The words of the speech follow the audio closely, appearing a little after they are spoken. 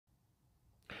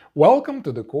Welcome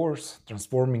to the course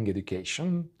Transforming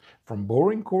Education, from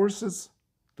boring courses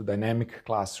to dynamic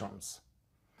classrooms.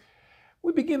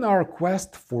 We begin our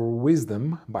quest for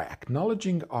wisdom by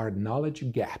acknowledging our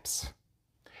knowledge gaps.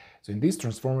 So in this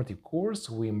transformative course,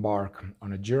 we embark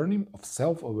on a journey of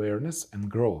self-awareness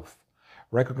and growth,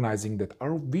 recognizing that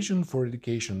our vision for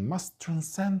education must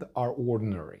transcend our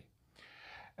ordinary.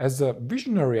 As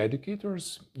visionary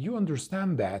educators, you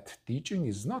understand that teaching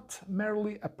is not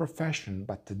merely a profession,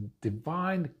 but a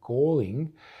divine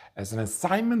calling as an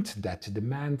assignment that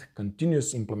demands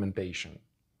continuous implementation.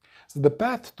 So the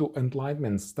path to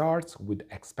enlightenment starts with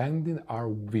expanding our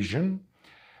vision,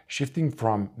 shifting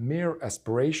from mere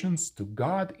aspirations to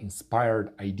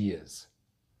God-inspired ideas.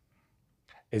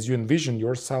 As you envision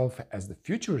yourself as the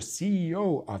future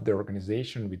CEO of the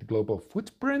organization with global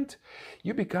footprint,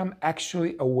 you become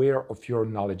actually aware of your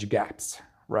knowledge gaps,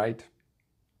 right?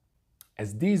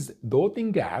 As these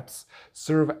doting gaps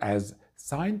serve as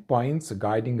signposts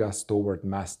guiding us toward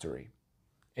mastery.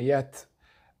 Yet,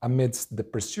 amidst the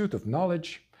pursuit of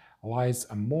knowledge lies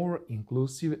a more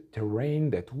inclusive terrain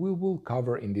that we will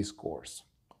cover in this course.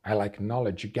 I like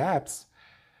knowledge gaps.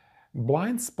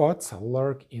 Blind spots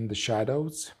lurk in the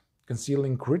shadows,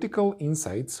 concealing critical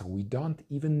insights we don't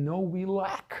even know we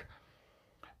lack.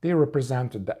 They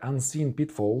represent the unseen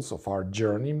pitfalls of our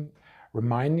journey,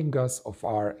 reminding us of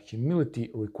our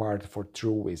humility required for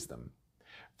true wisdom.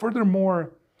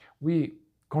 Furthermore, we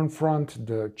confront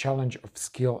the challenge of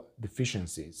skill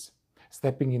deficiencies,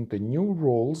 stepping into new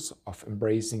roles of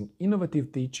embracing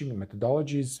innovative teaching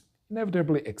methodologies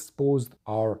inevitably exposed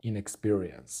our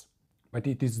inexperience. But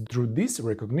it is through this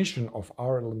recognition of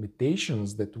our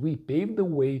limitations that we pave the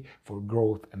way for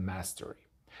growth and mastery.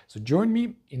 So join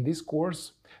me in this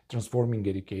course, Transforming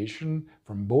Education,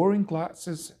 from boring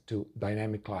classes to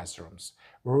dynamic classrooms,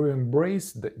 where we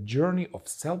embrace the journey of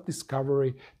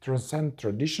self-discovery, transcend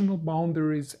traditional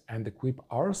boundaries, and equip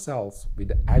ourselves with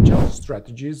the agile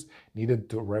strategies needed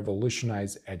to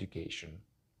revolutionize education.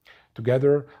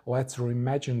 Together, let's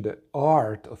reimagine the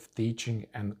art of teaching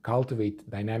and cultivate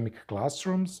dynamic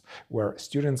classrooms where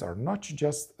students are not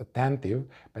just attentive,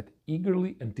 but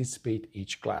eagerly anticipate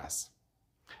each class.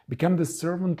 Become the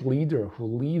servant leader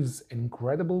who leaves an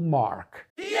incredible mark.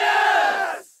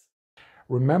 Yes!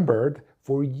 Remembered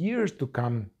for years to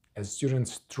come as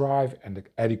students thrive and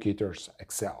educators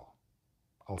excel.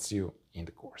 I'll see you in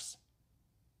the course.